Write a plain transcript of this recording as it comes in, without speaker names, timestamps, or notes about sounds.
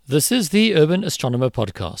This is the Urban Astronomer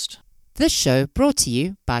Podcast. This show brought to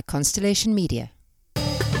you by Constellation Media.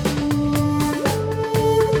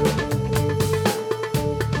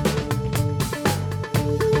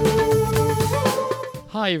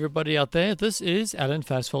 Hi everybody out there, this is Alan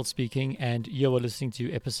Fassfeld speaking, and you are listening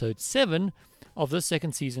to episode 7 of the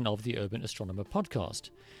second season of the Urban Astronomer Podcast.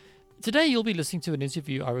 Today you'll be listening to an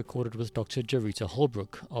interview I recorded with Dr Jarita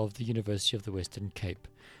Holbrook of the University of the Western Cape.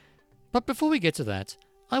 But before we get to that,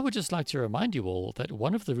 I would just like to remind you all that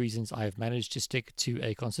one of the reasons I have managed to stick to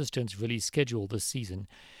a consistent release schedule this season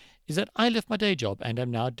is that I left my day job and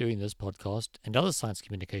am now doing this podcast and other science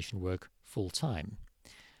communication work full time.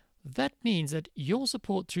 That means that your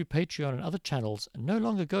support through Patreon and other channels no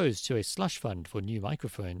longer goes to a slush fund for new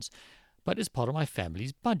microphones, but is part of my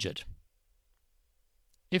family's budget.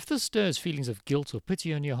 If this stirs feelings of guilt or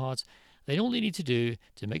pity on your heart, then all you need to do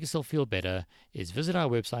to make yourself feel better is visit our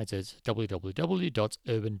website at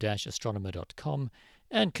www.urban-astronomer.com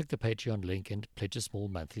and click the Patreon link and pledge a small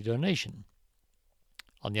monthly donation.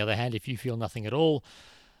 On the other hand, if you feel nothing at all,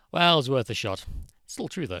 well, it's worth a shot. Still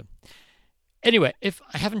true though. Anyway, if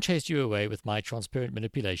I haven't chased you away with my transparent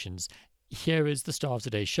manipulations, here is the star of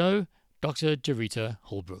today's show, Dr. Jarita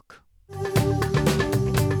Holbrook.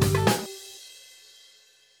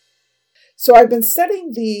 So I've been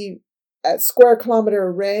studying the square kilometer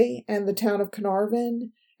array and the town of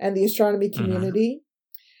Carnarvon and the astronomy community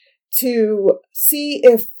to see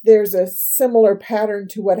if there's a similar pattern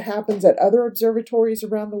to what happens at other observatories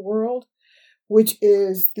around the world, which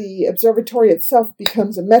is the observatory itself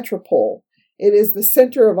becomes a metropole. It is the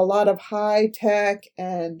center of a lot of high tech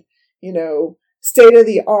and, state of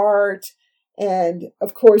the art. And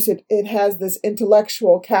of course, it has this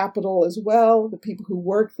intellectual capital as well. The people who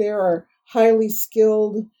work there are highly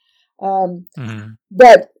skilled.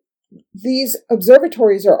 But these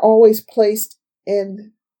observatories are always placed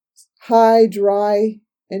in high, dry,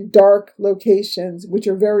 and dark locations, which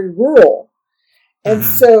are very rural. And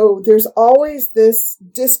so there's always this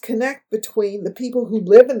disconnect between the people who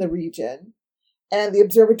live in the region and the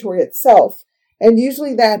observatory itself. And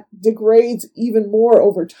usually that degrades even more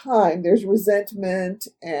over time. There's resentment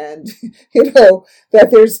and, that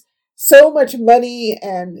there's so much money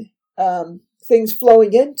and things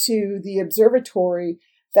flowing into the observatory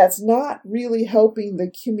that's not really helping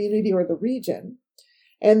the community or the region.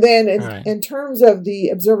 And then in terms of the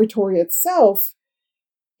observatory itself,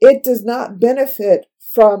 it does not benefit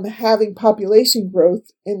from having population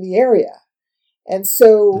growth in the area. And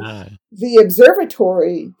so the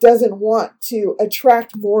observatory doesn't want to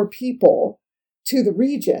attract more people to the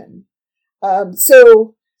region.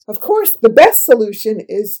 So, of course, the best solution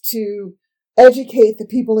is to educate the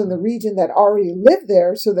people in the region that already live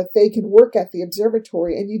there so that they can work at the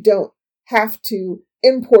observatory and you don't have to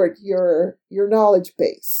import your knowledge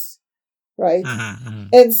base, right?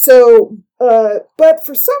 And so, but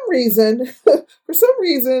for some reason,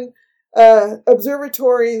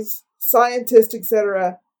 observatories, scientists,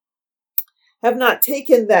 etc., have not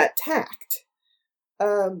taken that tact.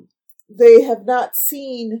 They have not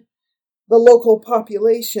seen the local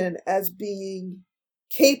population as being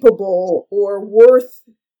capable or worth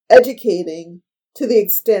educating to the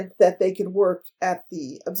extent that they could work at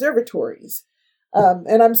the observatories.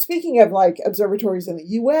 And I'm speaking of like observatories in the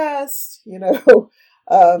U.S.,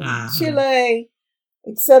 Chile,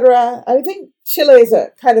 etc. I think Chile is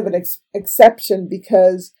a kind of an exception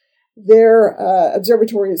because their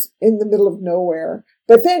observatory is in the middle of nowhere.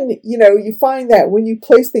 But then, you find that when you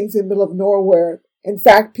place things in the middle of nowhere, in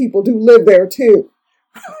fact, people do live there too.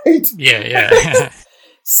 Right? Yeah.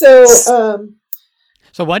 So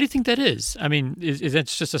why do you think that is? I mean, is that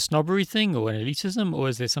just a snobbery thing or an elitism, or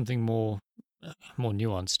is there something more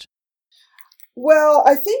nuanced? Well,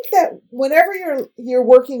 I think that whenever you're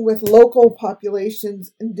working with local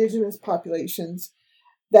populations, indigenous populations,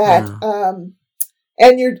 that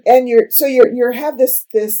you have this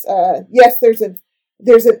yes, there's an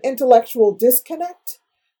intellectual disconnect,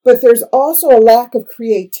 but there's also a lack of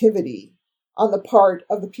creativity on the part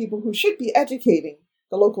of the people who should be educating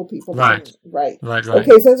the local people. Right.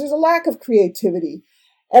 Okay, so there's a lack of creativity.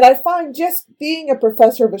 And I find just being a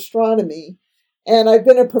professor of astronomy, and I've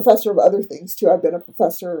been a professor of other things too. I've been a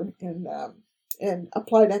professor in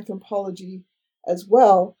applied anthropology as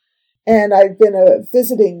well. And I've been a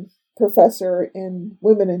visiting professor in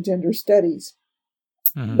women and gender studies.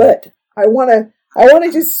 But I want to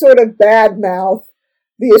just sort of badmouth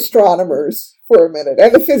the astronomers for a minute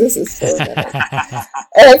and the physicists for a minute.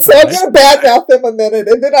 And so I'm going to badmouth them a minute,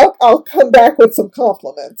 and then I'll come back with some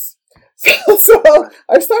compliments. So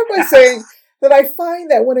I start by saying that I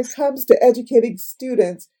find that when it comes to educating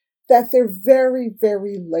students, that they're very,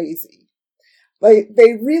 very lazy. Like,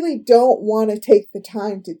 they really don't want to take the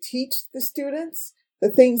time to teach the students the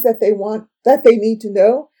things that they need to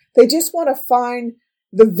know. They just want to find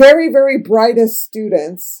the very, very brightest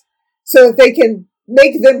students so that they can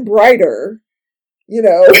make them brighter. You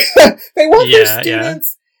know, they want their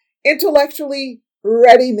students intellectually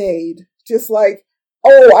ready-made. Just like,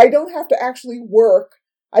 oh, I don't have to actually work.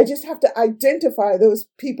 I just have to identify those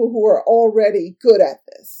people who are already good at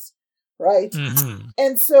this, right? Mm-hmm.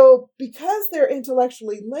 And so because they're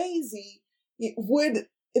intellectually lazy, would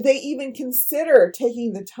they even consider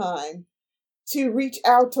taking the time to reach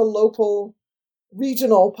out to local,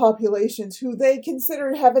 regional populations who they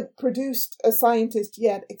consider haven't produced a scientist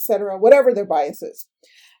yet, etc., whatever their bias is?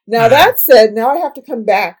 Now, that said, now I have to come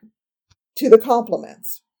back to the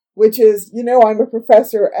compliments, which is, I'm a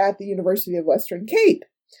professor at the University of Western Cape.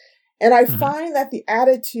 And I find that the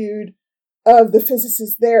attitude of the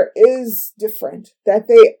physicists there is different, that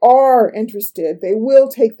they are interested. They will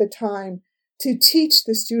take the time to teach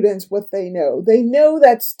the students what they know. They know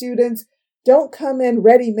that students don't come in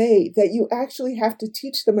ready-made, that you actually have to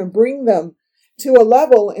teach them and bring them to a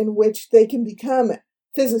level in which they can become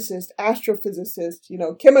physicists, astrophysicists,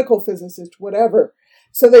 chemical physicists, whatever.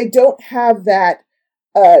 So they don't have that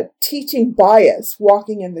teaching bias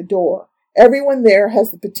walking in the door. Everyone there has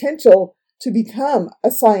the potential to become a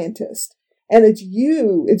scientist. And it's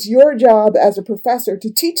your job as a professor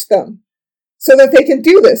to teach them so that they can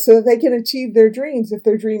do this, so that they can achieve their dreams if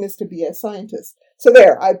their dream is to be a scientist. So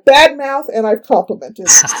there, I badmouth and I've complimented.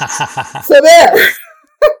 So there.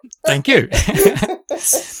 Thank you.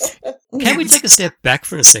 Can we take a step back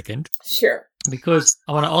for a second? Sure. Because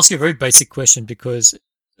I want to ask you a very basic question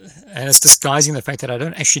and it's disguising the fact that I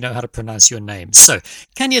don't actually know how to pronounce your name. So,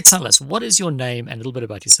 can you tell us, what is your name and a little bit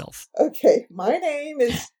about yourself? Okay, my name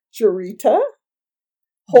is Jarita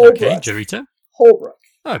Holbrook. Okay, Jarita Holbrook.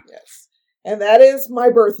 Oh. Yes. And that is my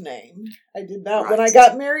birth name. I did not, when I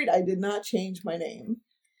got married, I did not change my name.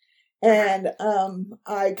 And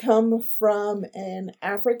I come from an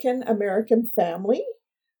African-American family.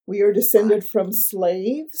 We are descended from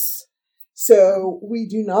slaves. So we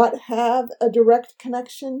do not have a direct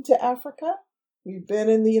connection to Africa. We've been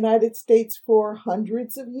in the United States for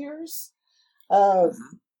hundreds of years. The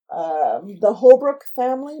Holbrook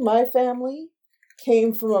family, my family,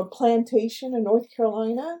 came from a plantation in North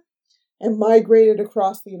Carolina and migrated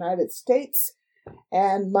across the United States.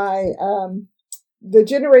 And the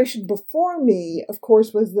generation before me, of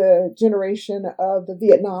course, was the generation of the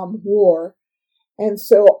Vietnam War. And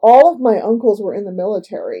so all of my uncles were in the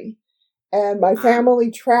military. And my family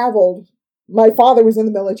traveled. My father was in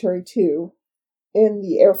the military too, in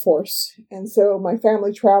the Air Force. And so my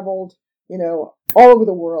family traveled, all over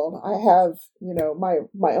the world. I have,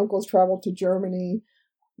 my uncles traveled to Germany.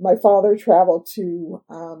 My father traveled to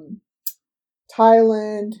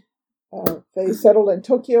Thailand. They settled in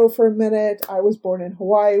Tokyo for a minute. I was born in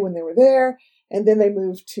Hawaii when they were there. And then they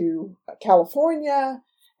moved to California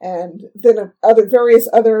and then various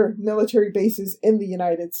other military bases in the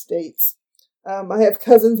United States. I have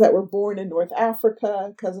cousins that were born in North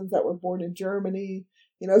Africa, cousins that were born in Germany,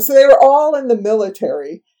 so they were all in the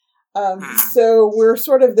military. So we're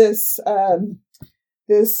sort of this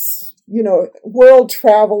world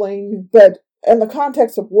traveling, but in the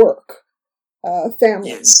context of work, family.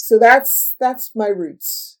 Yes. So that's my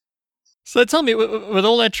roots. So tell me, with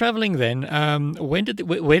all that traveling then, where did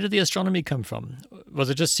the astronomy come from?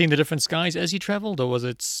 Was it just seeing the different skies as you traveled, or was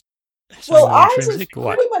it... Well, I was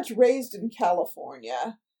pretty much raised in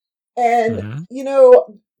California. And,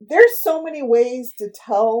 there's so many ways to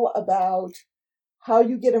tell about how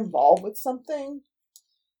you get involved with something.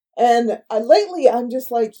 And lately, I'm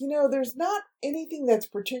just like, there's not anything that's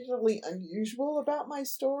particularly unusual about my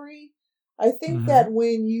story. I think that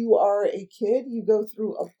when you are a kid, you go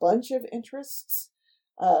through a bunch of interests.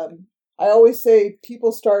 I always say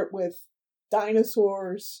people start with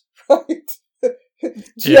dinosaurs, right?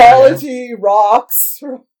 Geology, rocks,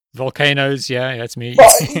 volcanoes. Yeah, that's me.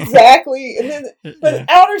 Exactly. And then, but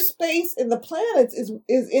outer space and the planets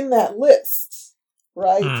is in that list,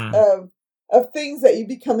 right? Of things that you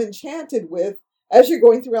become enchanted with as you're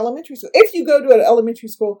going through elementary school. If you go to an elementary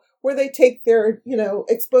school where they take their,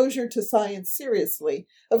 exposure to science seriously.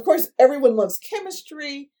 Of course, everyone loves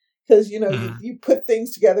chemistry because, you put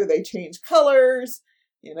things together, they change colors,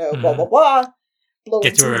 blah, blah, blah.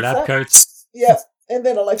 Get your lab coats. Yeah. And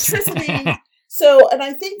then electricity. So, and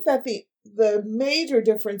I think that the major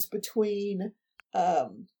difference between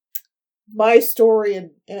my story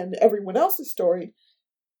and everyone else's story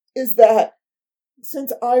is that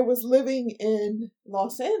since I was living in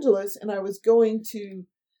Los Angeles and I was going to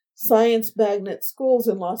science magnet schools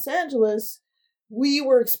in Los Angeles, we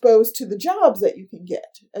were exposed to the jobs that you can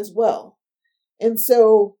get as well. And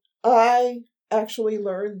so I actually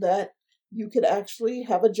learned that you could actually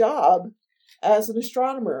have a job as an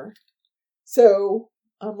astronomer. So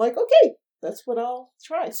I'm like, okay, that's what I'll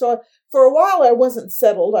try. So for a while I wasn't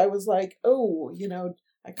settled. I was like, oh,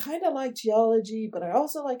 I kind of like geology, but I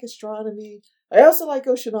also like astronomy. I also like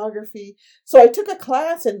oceanography. So I took a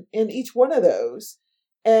class in each one of those,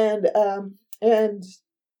 and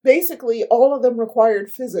basically all of them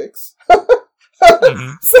required physics.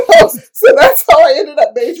 Mm-hmm. So that's how I ended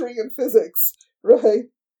up majoring in physics, right?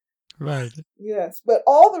 Right. Yes, but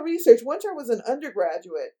all the research, once I was an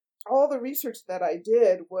undergraduate, all the research that I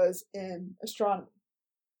did was in astronomy.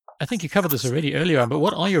 I think you covered this already earlier on, but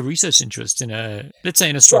what are your research interests in, let's say,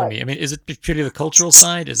 in astronomy? Right. I mean, is it purely the cultural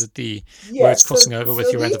side? Is it where it's Yes. crossing over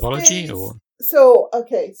with your these anthropology? days- Or So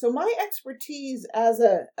my expertise as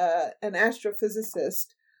an astrophysicist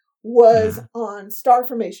was on star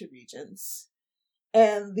formation regions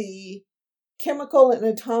and the chemical and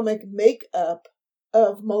atomic makeup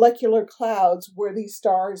of molecular clouds where these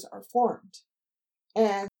stars are formed,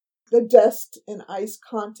 and the dust and ice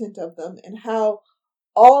content of them, and how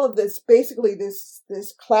all of this, basically this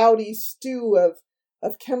cloudy stew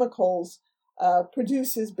of chemicals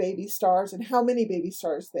produces baby stars, and how many baby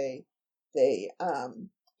stars they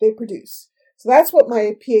produce. So that's what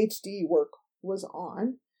my PhD work was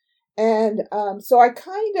on. And so I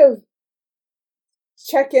kind of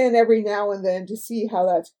check in every now and then to see how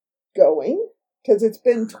that's going, because it's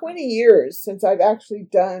been 20 years since I've actually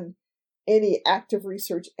done any active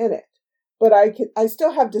research in it. But I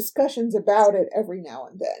still have discussions about it every now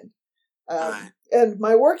and then. And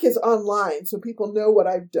my work is online, so people know what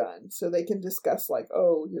I've done, so they can discuss like,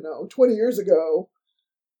 20 years ago,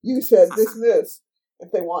 you said this and this,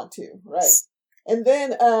 if they want to, right? And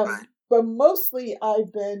then, but mostly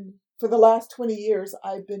for the last 20 years,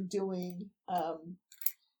 I've been doing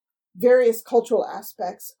various cultural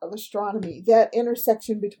aspects of astronomy, that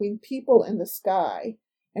intersection between people and the sky,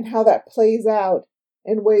 and how that plays out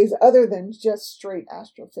in ways other than just straight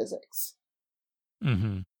astrophysics.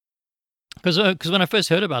 mm-hmm. Because when I first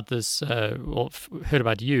heard about this, heard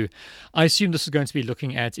about you, I assumed this was going to be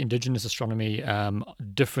looking at indigenous astronomy,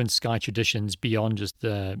 different sky traditions beyond just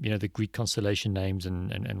the Greek constellation names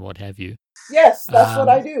and what have you. Yes, that's what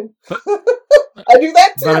I do. I do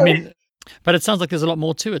that too. But it sounds like there's a lot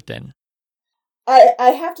more to it then.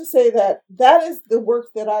 I have to say that is the work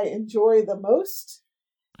that I enjoy the most,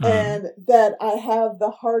 and that I have the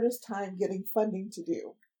hardest time getting funding to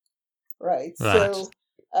do. Right.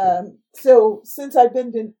 So since I've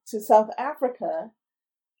been to South Africa,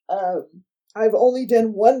 I've only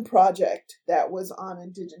done one project that was on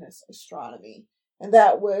indigenous astronomy, and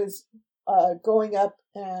that was going up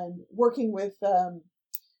and working with the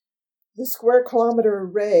Square Kilometer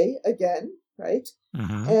Array again, right?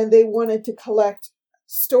 Mm-hmm. And they wanted to collect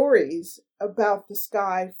stories about the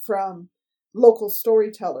sky from local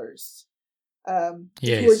storytellers who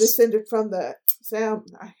were descended from Sam,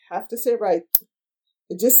 I have to say it right.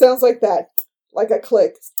 It just sounds like that, like a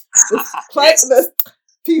click. The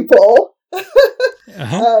people,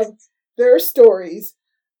 their stories.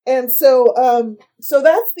 And so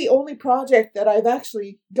that's the only project that I've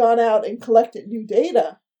actually gone out and collected new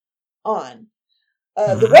data on.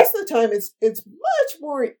 The rest of the time, it's much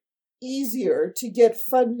more easier to get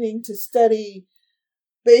funding to study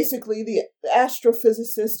basically the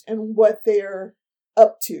astrophysicist and what they're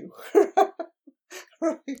up to.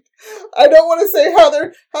 Right. I don't want to say how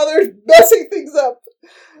they're messing things up,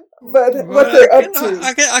 but what they're up to.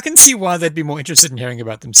 I can see why they'd be more interested in hearing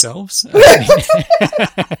about themselves.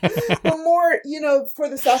 Well, more, for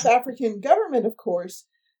the South African government, of course,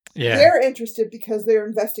 they're interested because they're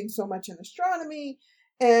investing so much in astronomy,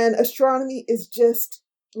 and astronomy is just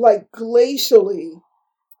like glacially,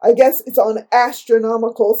 I guess it's on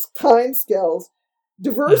astronomical timescales,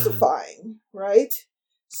 diversifying, right?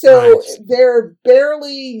 So they're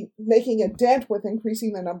barely making a dent with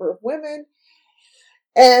increasing the number of women,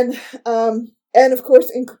 and of course,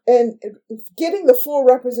 and getting the full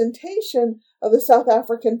representation of the South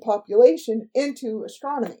African population into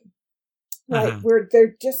astronomy, right? Where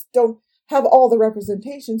they just don't have all the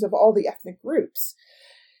representations of all the ethnic groups.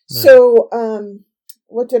 So,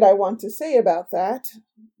 what did I want to say about that?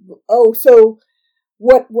 Oh, so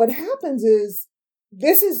what happens is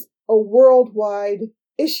this is a worldwide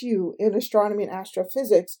issue in astronomy and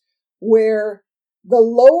astrophysics, where the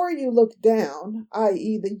lower you look down,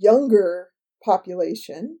 i.e. the younger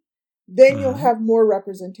population, then you'll have more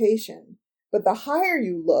representation. But the higher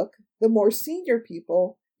you look, the more senior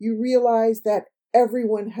people, you realize that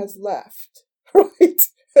everyone has left, right?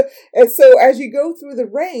 And so as you go through the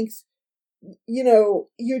ranks,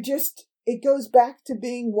 it goes back to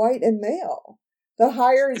being white and male. The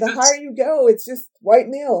higher you go, it's just white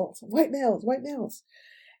males, white males, white males.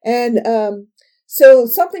 And so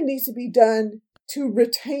something needs to be done to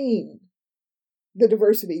retain the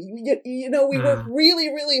diversity. We work really,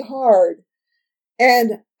 really hard.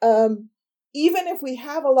 And even if we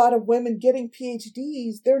have a lot of women getting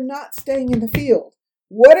PhDs, they're not staying in the field.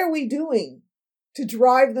 What are we doing to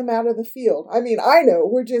drive them out of the field? I mean, I know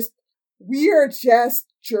we are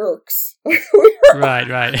just jerks.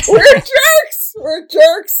 Right. We're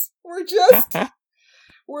jerks.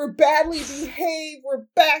 We're badly behaved. We're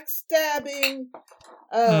backstabbing.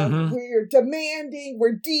 We're demanding.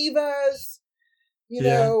 We're divas.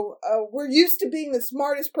 We're used to being the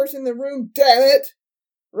smartest person in the room. Damn it.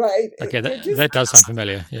 Right. Okay. That does sound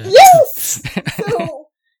familiar. Yeah. Yes.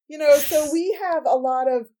 So we have a lot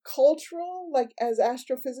of cultural, like as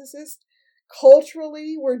astrophysicists,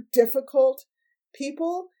 culturally, we're difficult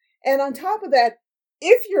people. And on top of that,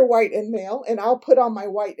 if you're white and male, and I'll put on my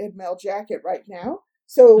white and male jacket right now.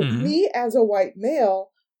 So me as a white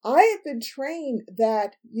male, I have been trained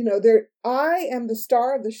that, I am the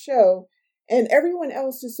star of the show and everyone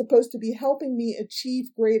else is supposed to be helping me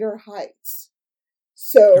achieve greater heights.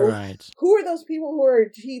 So who are those people who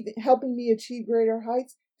are helping me achieve greater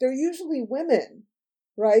heights? They're usually women,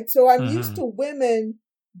 right? So I'm used to women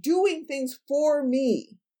doing things for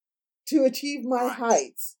me to achieve my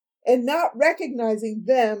heights and not recognizing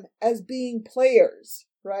them as being players,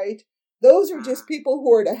 right? Those are just people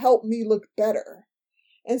who are to help me look better.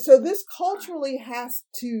 And so this culturally has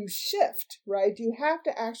to shift, right? You have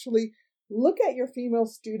to actually look at your female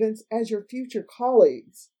students as your future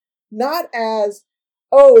colleagues, not as,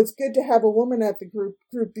 oh, it's good to have a woman at the group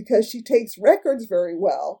because she takes records very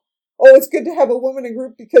well. Oh, it's good to have a woman in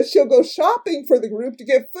group because she'll go shopping for the group to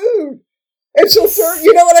get food. And she'll serve,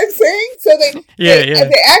 you know what I'm saying? So they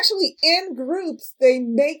actually, in groups, they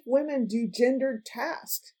make women do gendered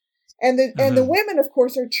tasks. And the women, of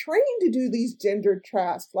course, are trained to do these gendered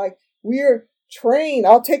tasks. Like, we're trained.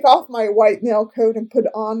 I'll take off my white male coat and put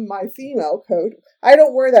on my female coat. I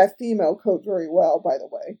don't wear that female coat very well, by the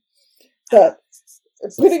way. But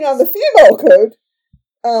putting on the female coat,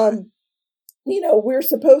 we're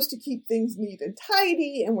supposed to keep things neat and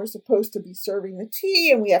tidy, and we're supposed to be serving the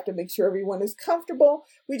tea, and we have to make sure everyone is comfortable.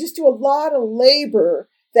 We just do a lot of labor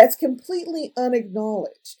that's completely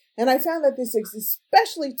unacknowledged. And I found that this is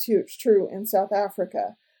especially true in South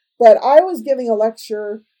Africa. But I was giving a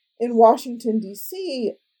lecture in Washington,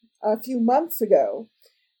 D.C. a few months ago.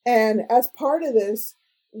 And as part of this,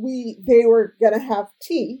 they were going to have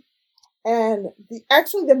tea. And the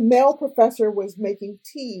male professor was making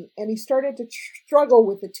tea, and he started to struggle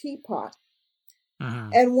with the teapot.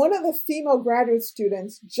 And one of the female graduate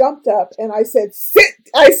students jumped up, and I said, "Sit!"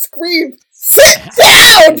 I screamed, "Sit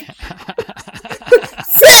down!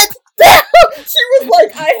 Sit down!" She was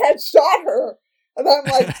like, I had shot her. And I'm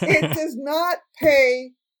like, it does not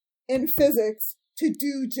pay in physics to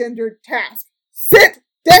do gendered tasks. Sit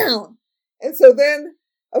down! And so then,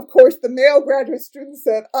 of course, the male graduate student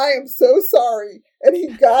said, "I am so sorry." And he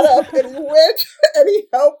got up and he went and he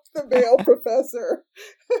helped the male professor.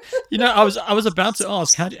 I was about to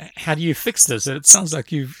ask, how do you fix this? It sounds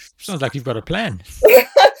like you've got a plan.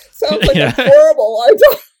 Sounds like I'm horrible.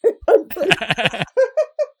 I'm pretty... I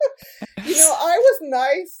was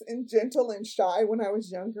nice and gentle and shy when I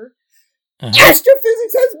was younger.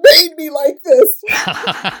 Astrophysics has made me like this.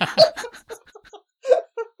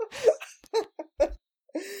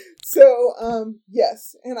 So,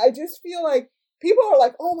 yes. And I just feel like people are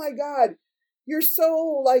like, "Oh my God, you're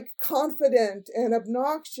so like confident and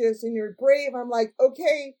obnoxious and you're brave." I'm like,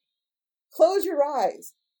 okay, close your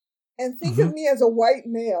eyes and think of me as a white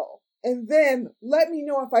male. And then let me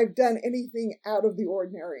know if I've done anything out of the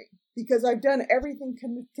ordinary, because I've done everything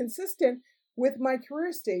consistent with my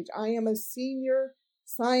career stage. I am a senior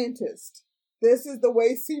scientist. This is the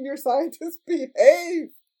way senior scientists behave,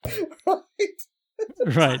 right?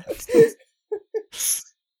 Right.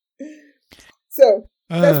 So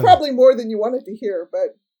that's probably more than you wanted to hear,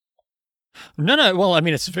 but. No. Well, I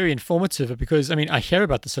mean, it's very informative because, I hear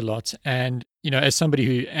about this a lot. And, as somebody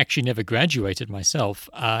who actually never graduated myself,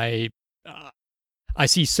 I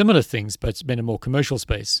see similar things, but it's been a more commercial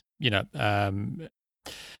space, So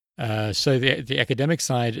the academic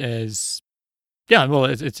side is,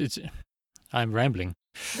 it's I'm rambling.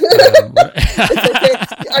 It's okay.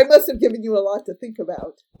 I must have given you a lot to think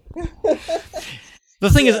about. The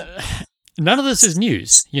thing is, none of this is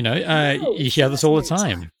news. You hear this all the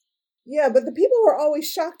time. Yeah, but the people who are always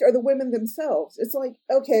shocked are the women themselves. It's like,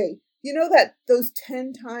 okay, you know that those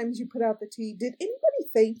 10 times you put out the tea, did anybody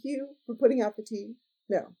thank you for putting out the tea?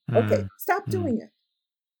 No. Okay, stop doing it.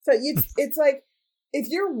 So it's like, if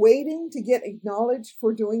you're waiting to get acknowledged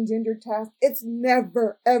for doing gendered tasks, it's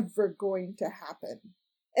never, ever going to happen.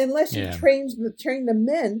 Unless you train the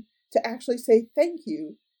men to actually say thank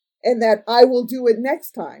you and that I will do it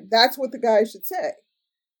next time. That's what the guy should say,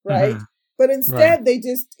 right? But instead, they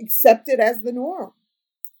just accept it as the norm.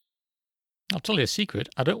 I'll tell you a secret.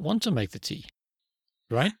 I don't want to make the tea,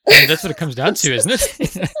 right? I mean, that's what it comes down to, isn't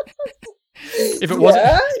it? If it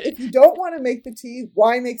wasn't, if you don't want to make the tea,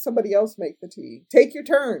 why make somebody else make the tea? Take your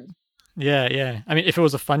turn. Yeah. I mean, if it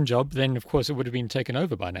was a fun job, then of course it would have been taken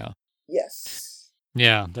over by now. Yes.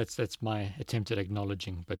 Yeah, that's my attempt at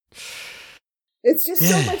acknowledging, but it's just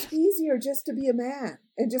so much easier just to be a man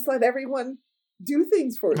and just let everyone do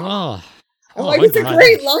things for you. I'm like, it's a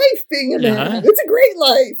great life being a man. It's a great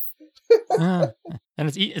life. And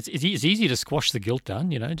it's easy to squash the guilt down,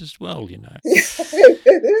 just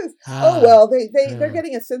it is. They're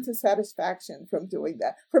getting a sense of satisfaction from doing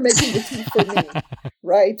that, for making the tea for me,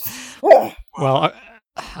 right? Well,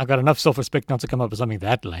 I've got enough self-respect not to come up with something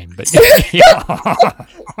that lame, but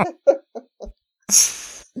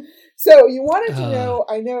So you wanted to know?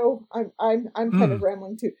 I know I'm kind of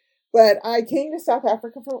rambling too, but I came to South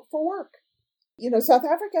Africa for work. South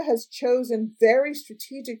Africa has chosen very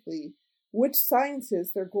strategically which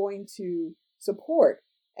sciences they're going to support.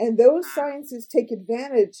 And those sciences take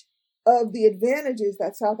advantage of the advantages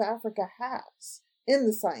that South Africa has in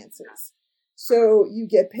the sciences. So you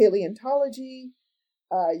get paleontology,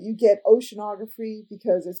 you get oceanography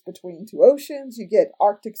because it's between two oceans, you get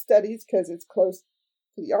Arctic studies because it's close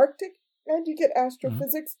to the Arctic, and you get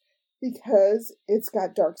astrophysics because it's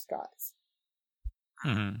got dark skies.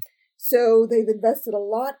 So they've invested a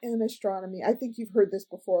lot in astronomy. I think you've heard this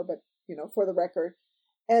before, but for the record.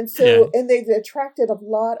 And so, and they've attracted a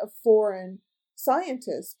lot of foreign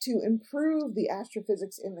scientists to improve the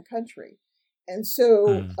astrophysics in the country. And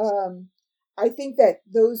so, I think that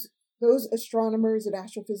those astronomers and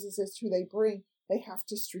astrophysicists who they bring, they have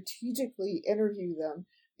to strategically interview them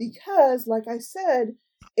because, like I said,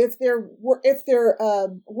 if they're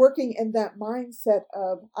working in that mindset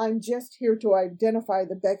of I'm just here to identify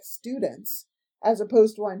the best students, as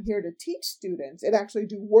opposed to I'm here to teach students and actually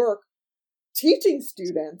do work teaching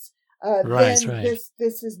students,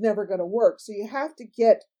 this is never going to work. So you have to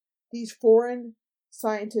get these foreign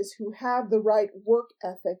scientists who have the right work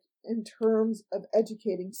ethic in terms of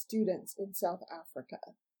educating students in South Africa.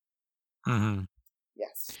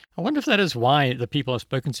 Yes. I wonder if that is why the people I've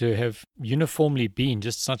spoken to have uniformly been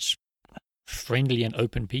just such friendly and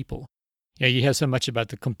open people. You hear so much about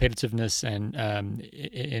the competitiveness and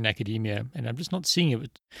in academia, and I'm just not seeing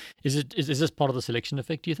it. Is this part of the selection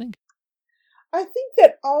effect, do you think? I think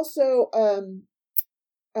that also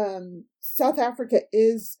South Africa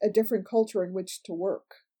is a different culture in which to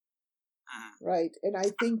work, right? And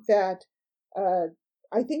I think that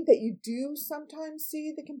you do sometimes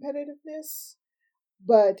see the competitiveness,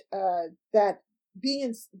 but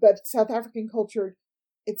South African culture,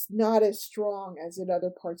 it's not as strong as in other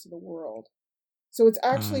parts of the world. So it's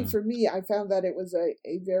actually, for me, I found that it was a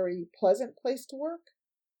very pleasant place to work.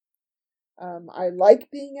 I like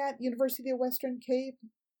being at University of Western Cape.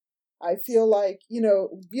 I feel like,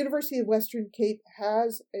 University of Western Cape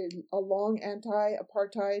has a long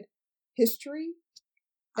anti-apartheid history,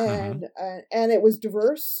 and it was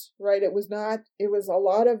diverse, right? It was a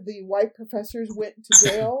lot of the white professors went to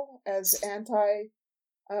jail as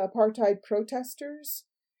anti-apartheid protesters.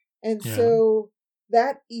 And so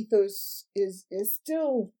that ethos is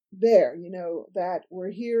still there, that we're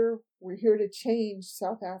here to change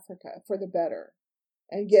South Africa for the better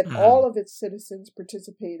and get all of its citizens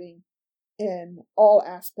participating in all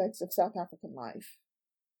aspects of South African life.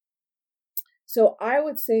 So I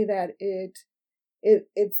would say that it's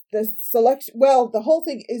the selection. Well, the whole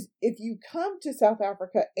thing is, if you come to South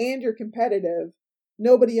Africa and you're competitive,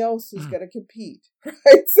 nobody else is going to compete,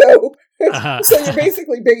 right? So you're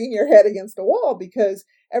basically banging your head against a wall because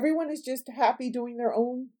everyone is just happy doing their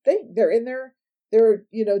own thing. They're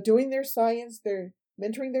doing their science, they're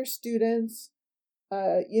mentoring their students,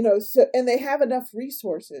 and they have enough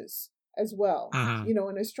resources as well.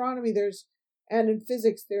 In astronomy and in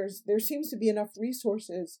physics, there seems to be enough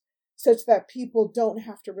resources such that people don't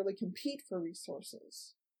have to really compete for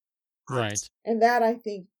resources. Right. And that, I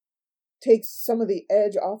think, takes some of the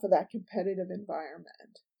edge off of that competitive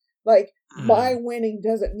environment. Like, my winning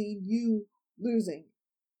doesn't mean you losing.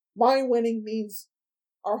 My winning means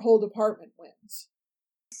our whole department wins.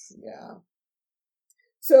 Yeah.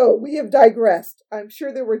 So we have digressed. I'm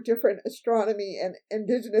sure there were different astronomy and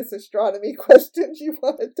indigenous astronomy questions you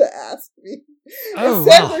wanted to ask me. Oh,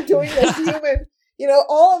 Instead, wow. we're doing the human,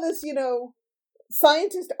 all of this,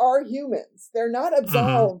 scientists are humans. They're not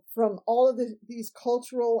absolved from all of these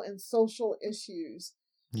cultural and social issues.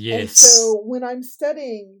 And Yes. so when I'm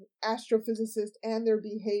studying astrophysicists and their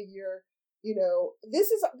behavior, this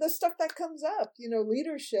is the stuff that comes up,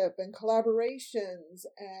 leadership and collaborations.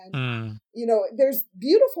 And, there's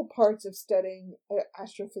beautiful parts of studying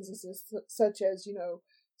astrophysicists, such as,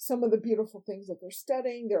 some of the beautiful things that they're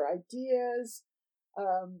studying, their ideas.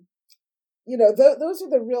 Those are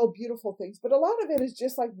the real beautiful things. But a lot of it is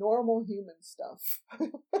just like normal human stuff.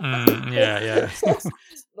 Yeah.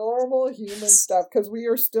 Normal human stuff, because we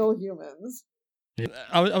are still humans. Yeah.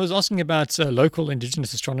 I was asking about local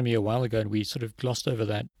indigenous astronomy a while ago, and we sort of glossed over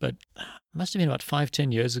that. But it must have been about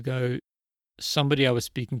 5-10 years ago, somebody I was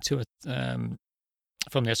speaking to from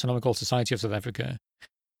the Astronomical Society of South Africa,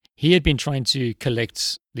 he had been trying to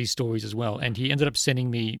collect these stories as well, and he ended up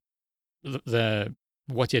sending me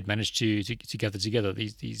what he had managed to gather together,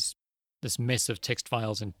 this mess of text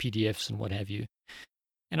files and PDFs and what have you.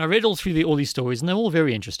 And I read all through all these stories, and they're all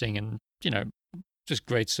very interesting, and just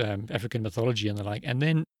great African mythology and the like. And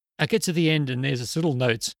then I get to the end, and there's this little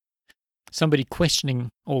note, somebody questioning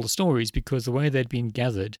all the stories, because the way they'd been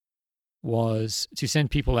gathered was to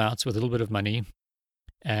send people out with a little bit of money,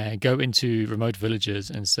 go into remote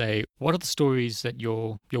villages and say, what are the stories that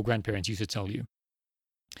your grandparents used to tell you?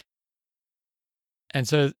 And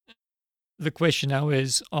so the question now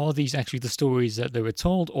is, are these actually the stories that they were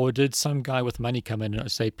told, or did some guy with money come in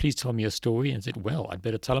and say, please tell me a story? And said, well, I'd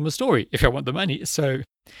better tell him a story if I want the money. So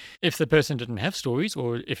if the person didn't have stories,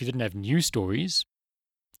 or if he didn't have new stories,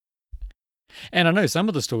 and I know some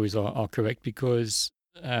of the stories are correct, because,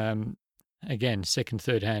 again, second,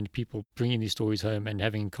 third hand, people bringing these stories home and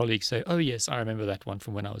having colleagues say, oh, yes, I remember that one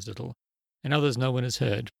from when I was little, and others no one has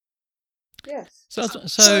heard. Yes. So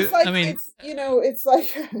it's like, I mean, it's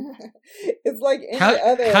like it's like any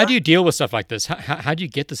other. How do you deal with stuff like this? How do you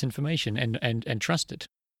get this information and trust it?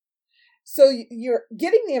 So you're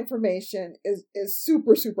getting the information is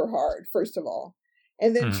super, super hard, first of all.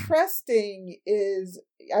 And then trusting is,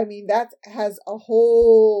 that has a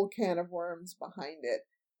whole can of worms behind it,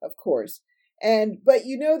 of course. But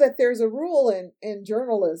that there's a rule in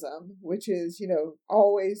journalism, which is,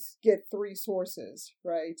 always get 3 sources,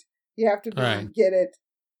 right? You have to get it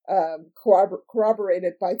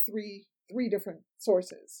corroborated by three different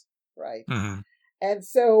sources, right? Mm-hmm. And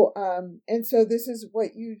so this is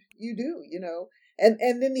what you do, and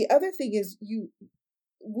then the other thing is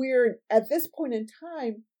we're at this point in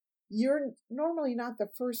time, you're normally not the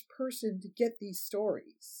first person to get these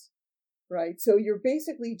stories, right? So you're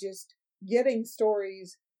basically just getting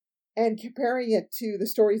stories and comparing it to the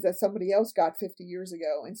stories that somebody else got 50 years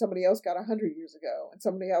ago, and somebody else got 100 years ago, and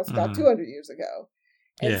somebody else got 200 years ago.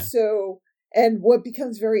 And so, and what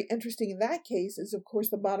becomes very interesting in that case is, of course,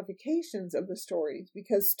 the modifications of the stories,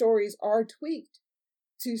 because stories are tweaked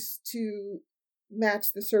to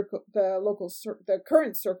match the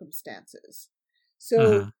current circumstances.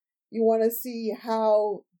 So you want to see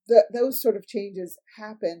how those sort of changes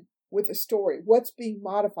happen with a story. What's being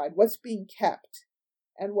modified, what's being kept,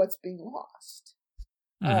 and what's being lost.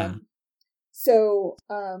 So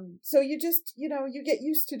you just, you get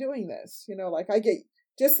used to doing this, like I get,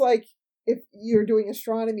 just like if you're doing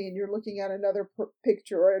astronomy and you're looking at another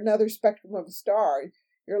picture or another spectrum of a star,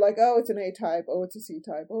 you're like, oh, it's an A type, oh, it's a C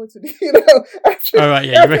type, oh, it's a D, after, all right,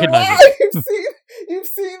 yeah, you recognize it. You've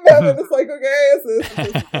seen them, and it's like, okay, it's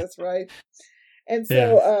this, right? And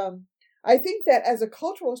so, I think that as a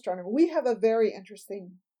cultural astronomer, we have a very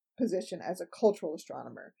interesting position as a cultural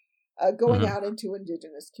astronomer, going out into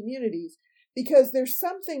indigenous communities, because there's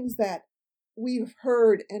some things that we've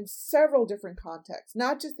heard in several different contexts,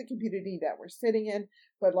 not just the community that we're sitting in,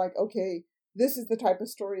 but like, okay, this is the type of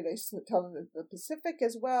story they tell in the Pacific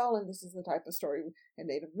as well, and this is the type of story in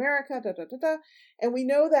Native America, and we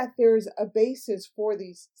know that there's a basis for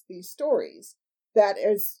these stories, that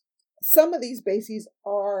is, some of these bases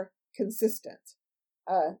are consistent,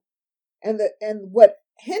 and what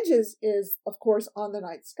hinges is, of course, on the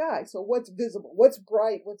night sky. So what's visible, what's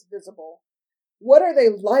bright, what's visible, what are they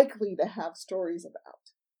likely to have stories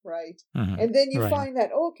about, right? And then you find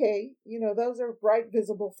that, okay, those are bright,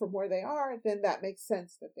 visible from where they are, then that makes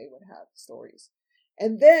sense that they would have stories.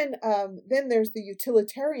 And then there's the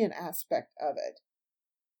utilitarian aspect of it.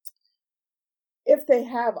 If they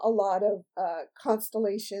have a lot of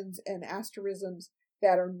constellations and asterisms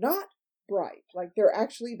that are not bright, like they're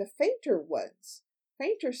actually the fainter ones,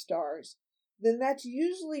 fainter stars, then that's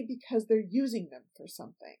usually because they're using them for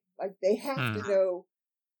something. Like they have to know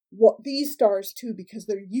what these stars too, because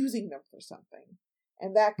they're using them for something.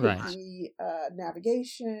 And that could be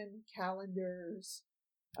navigation, calendars,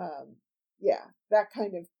 that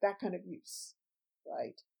kind of use,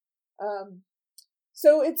 right?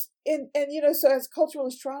 So it's so as cultural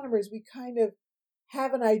astronomers, we kind of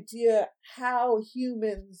have an idea how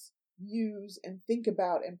humans use and think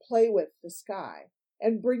about and play with the sky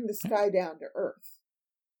and bring the sky down to Earth,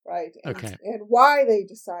 right? And why they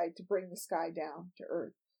decide to bring the sky down to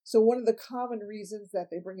Earth. So one of the common reasons that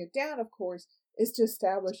they bring it down, of course, is to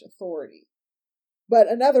establish authority. But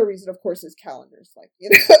another reason, of course, is calendars. Like,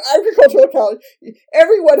 agricultural calendar.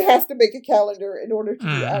 Everyone has to make a calendar in order to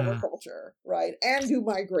do agriculture, right? And do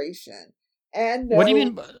migration. And what do you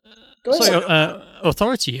mean?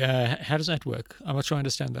 Authority. How does that work? I'm not sure I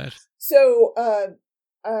understand that. So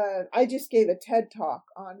I just gave a TED talk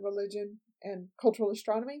on religion and cultural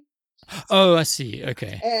astronomy. Oh, I see.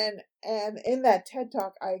 Okay. And in that TED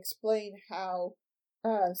talk, I explain how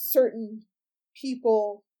certain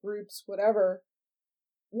people, groups, whatever,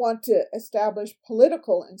 want to establish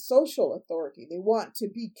political and social authority. They want to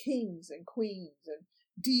be kings and queens and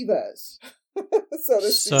divas. So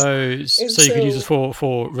you could use it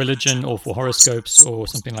for religion or for horoscopes or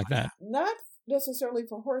something like that. Not necessarily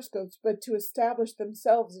for horoscopes, but to establish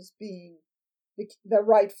themselves as being the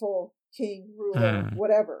rightful king, ruler,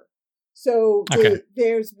 whatever. So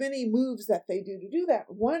there's many moves that they do to do that.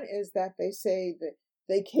 One is that they say that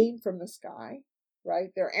they came from the sky,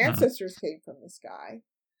 right? Their ancestors came from the sky.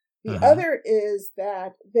 The other is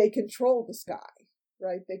that they control the sky,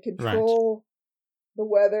 right? They control the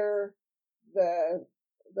weather, the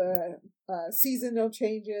seasonal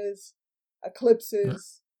changes,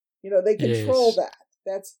 eclipses. They control that.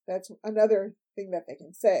 That's another thing that they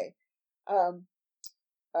can say. And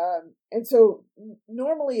so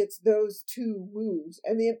normally it's those two moves,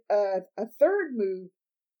 and the a third move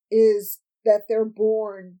is that they're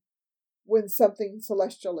born when something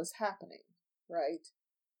celestial is happening, right?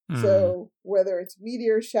 So whether it's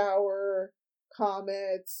meteor shower,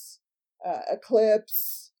 comets,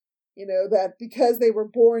 eclipse, that because they were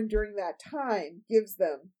born during that time gives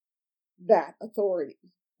them that authority,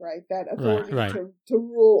 right? That authority to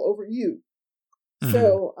rule over you.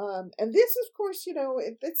 So, and this, of course,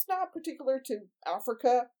 it's not particular to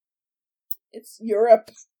Africa. It's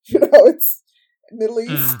Europe, it's Middle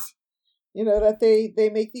East, that they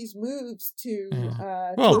make these moves to.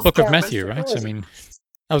 To Book of Matthew, right? I mean,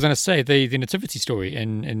 I was going to say the nativity story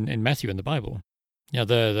in Matthew in the Bible.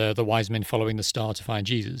 The wise men following the star to find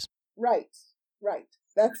Jesus. Right.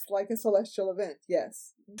 That's like a celestial event,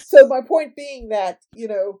 yes. So my point being that,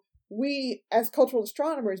 we as cultural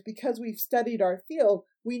astronomers, because we've studied our field,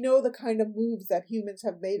 we know the kind of moves that humans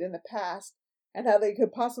have made in the past and how they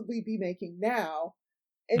could possibly be making now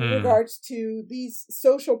in regards to these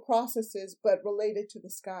social processes, but related to the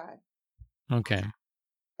sky. Okay.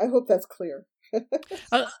 I hope that's clear.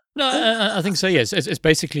 No, I think so. Yes, it's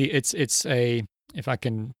basically it's a, if I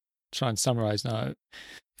can try and summarize now,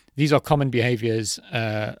 these are common behaviors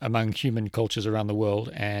among human cultures around the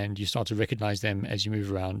world, and you start to recognize them as you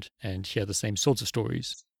move around and hear the same sorts of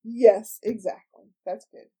stories. Yes, exactly. That's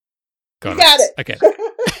good. Got it. Okay.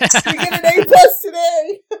 You get an A+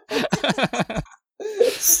 today.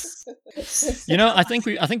 I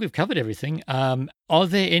think we've covered everything. Are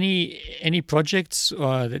there any projects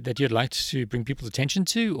that you'd like to bring people's attention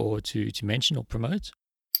to, or to mention or promote?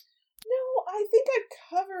 No, I think I've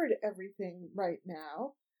covered everything right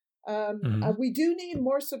now. We do need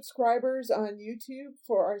more subscribers on YouTube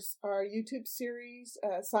for our YouTube series,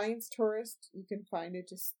 Science Tourist. You can find it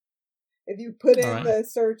just if you put in the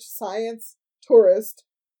search Science Tourist,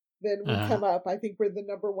 then we come up. I think we're the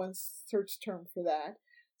number one search term for that.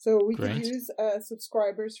 So we can use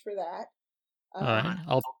subscribers for that. All right.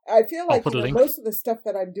 I feel like most of the stuff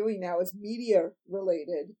that I'm doing now is media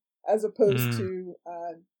related as opposed to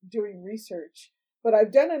doing research. But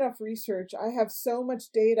I've done enough research. I have so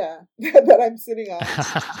much data that I'm sitting on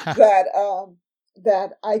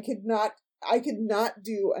that I could not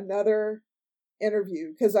do another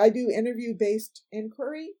interview, because I do interview-based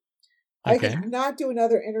inquiry. Okay. I could not do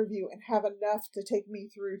another interview and have enough to take me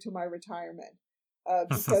through to my retirement,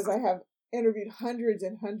 because I have interviewed hundreds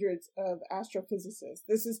and hundreds of astrophysicists.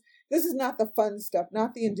 This is not the fun stuff,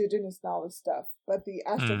 not the indigenous knowledge stuff, but the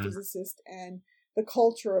astrophysicist and the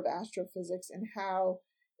culture of astrophysics and how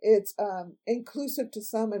it's inclusive to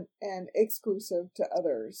some and exclusive to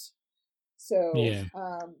others. So,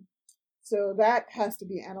 so that has to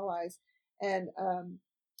be analyzed. And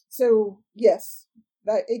so, yes,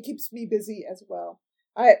 that it keeps me busy as well.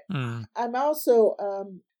 Mm. I'm also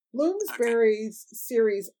Bloomsbury's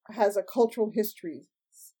series has a cultural history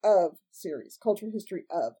of,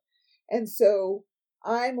 and so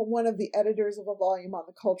I'm one of the editors of a volume on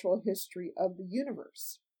the cultural history of the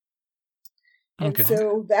universe. And Okay.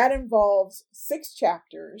 so that involves 6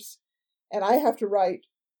 chapters, and I have to write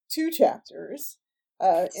 2 chapters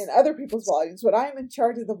in other people's volumes, but I'm in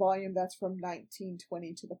charge of the volume that's from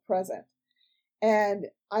 1920 to the present. And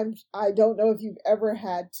I don't know if you've ever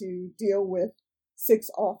had to deal with 6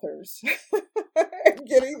 authors and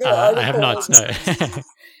getting their I have not, articles. no.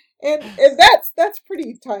 and that's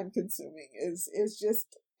pretty time consuming, is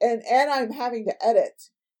just, and I'm having to edit,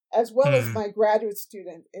 as well as my graduate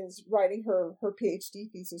student is writing her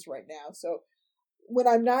PhD thesis right now. So when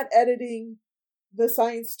I'm not editing the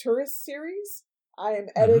Science Tourist series, I am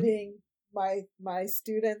editing my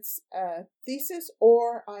student's thesis,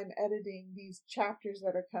 or I'm editing these chapters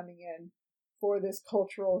that are coming in for this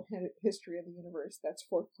cultural history of the universe that's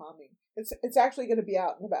forthcoming. It's actually going to be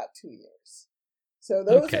out in about 2 years. So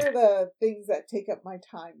those are the things that take up my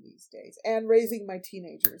time these days, and raising my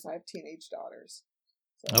teenagers. I have teenage daughters.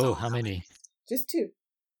 So, how many? Just 2.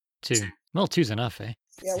 2. Well, 2's enough, eh?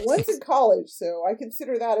 Yeah, one's in college, so I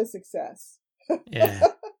consider that a success. Yeah.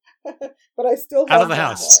 But I still have Out of the one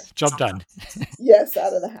house. more. Job done. Yes,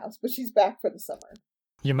 out of the house, but she's back for the summer.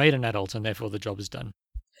 You made an adult, and therefore the job is done.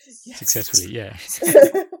 Yes. Successfully, yeah.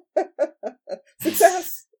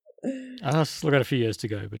 Success. I've still got a few years to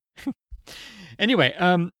go, but anyway,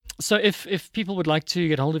 so if people would like to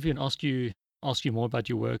get hold of you and ask you more about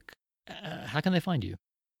your work, how can they find you?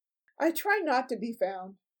 I try not to be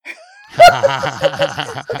found.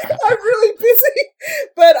 I'm really busy,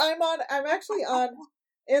 but I'm actually on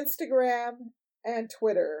Instagram and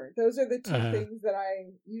Twitter. Those are the 2 things that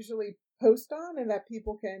I usually post on, and that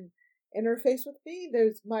people can interface with me.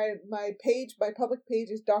 There's my public page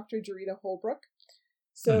is Dr. Jarita Holbrook.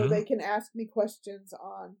 So they can ask me questions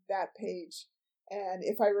on that page. And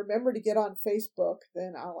if I remember to get on Facebook,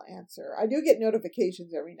 then I'll answer. I do get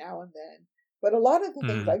notifications every now and then, but a lot of the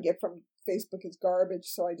things I get from Facebook is garbage,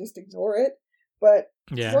 so I just ignore it. But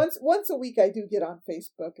once a week, I do get on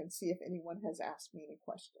Facebook and see if anyone has asked me any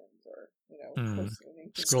questions, or posted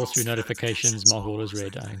anything. Scroll through notifications, mark all as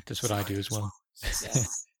read. That's what I do as well. Yeah.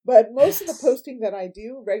 But most of the posting that I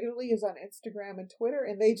do regularly is on Instagram and Twitter,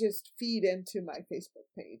 and they just feed into my Facebook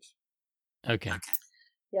page. Okay.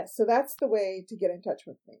 Yeah, so that's the way to get in touch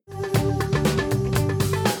with me.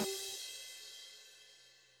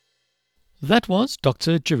 That was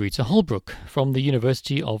Dr. Jarita Holbrook from the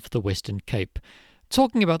University of the Western Cape,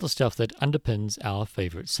 talking about the stuff that underpins our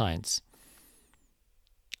favourite science.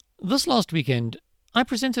 This last weekend, I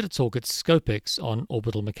presented a talk at Scopex on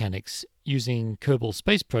orbital mechanics using Kerbal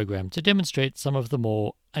Space Program to demonstrate some of the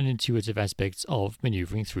more unintuitive aspects of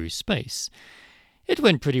manoeuvring through space. It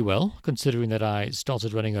went pretty well, considering that I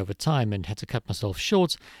started running over time and had to cut myself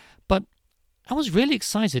short, but I was really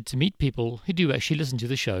excited to meet people who do actually listen to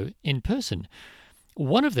the show in person.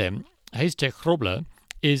 One of them, Heistek Grobler,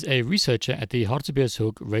 is a researcher at the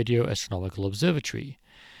Hartbeespoort Radio Astronomical Observatory.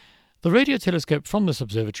 The radio telescope from this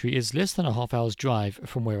observatory is less than a half-hour's drive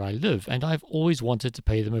from where I live, and I've always wanted to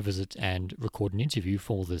pay them a visit and record an interview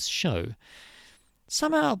for this show.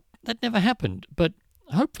 Somehow that never happened, but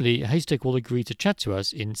hopefully Heistek will agree to chat to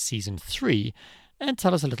us in Season 3 and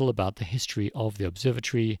tell us a little about the history of the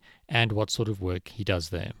observatory and what sort of work he does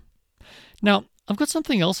there. Now, I've got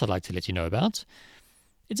something else I'd like to let you know about.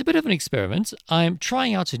 It's a bit of an experiment. I'm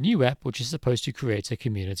trying out a new app which is supposed to create a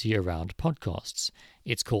community around podcasts.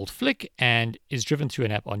 It's called Flick and is driven through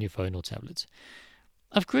an app on your phone or tablet.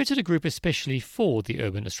 I've created a group especially for the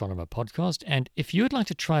Urban Astronomer podcast, and if you would like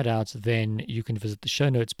to try it out, then you can visit the show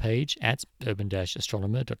notes page at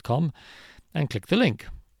urban-astronomer.com and click the link.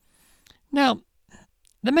 Now,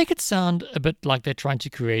 they make it sound a bit like they're trying to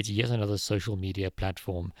create yet another social media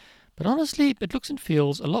platform, but honestly, it looks and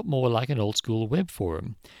feels a lot more like an old-school web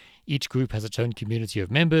forum. Each group has its own community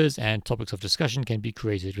of members, and topics of discussion can be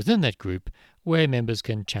created within that group, where members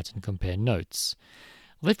can chat and compare notes.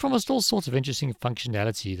 They've promised all sorts of interesting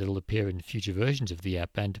functionality that will appear in future versions of the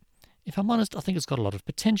app, and if I'm honest, I think it's got a lot of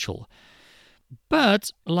potential.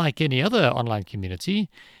 But, like any other online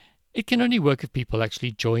community, it can only work if people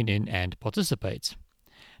actually join in and participate.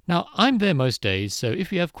 Now, I'm there most days, so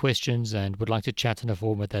if you have questions and would like to chat in a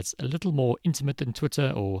format that's a little more intimate than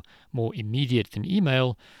Twitter or more immediate than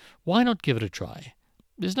email, why not give it a try?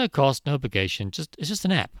 There's no cost, no obligation, it's just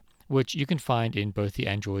an app, which you can find in both the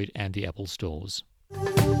Android and the Apple stores.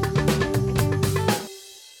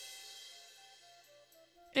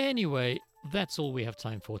 Anyway, that's all we have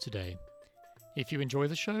time for today. If you enjoy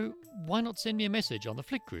the show, why not send me a message on the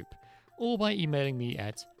Flick group or by emailing me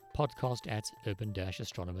at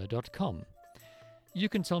podcast@urban-astronomer.com. You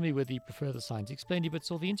can tell me whether you prefer the Science Explained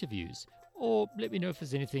bits or the interviews, or let me know if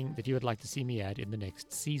there's anything that you would like to see me add in the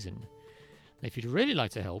next season. If you'd really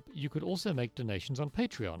like to help, you could also make donations on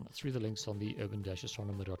Patreon through the links on the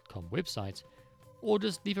urban-astronomer.com website, or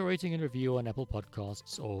just leave a rating and review on Apple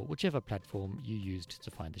Podcasts or whichever platform you used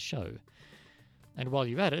to find the show. And while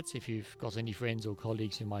you're at it, if you've got any friends or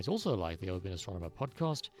colleagues who might also like the Urban Astronomer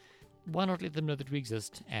podcast, why not let them know that we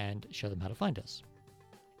exist and show them how to find us?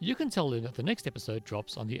 You can tell them that the next episode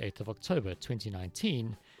drops on the 8th of October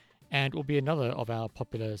 2019 and will be another of our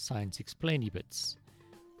popular Science Explainy bits.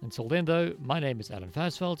 Until then, though, my name is Alan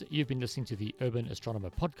Farsfeld. You've been listening to the Urban Astronomer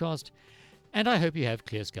podcast, and I hope you have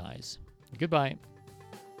clear skies. Goodbye.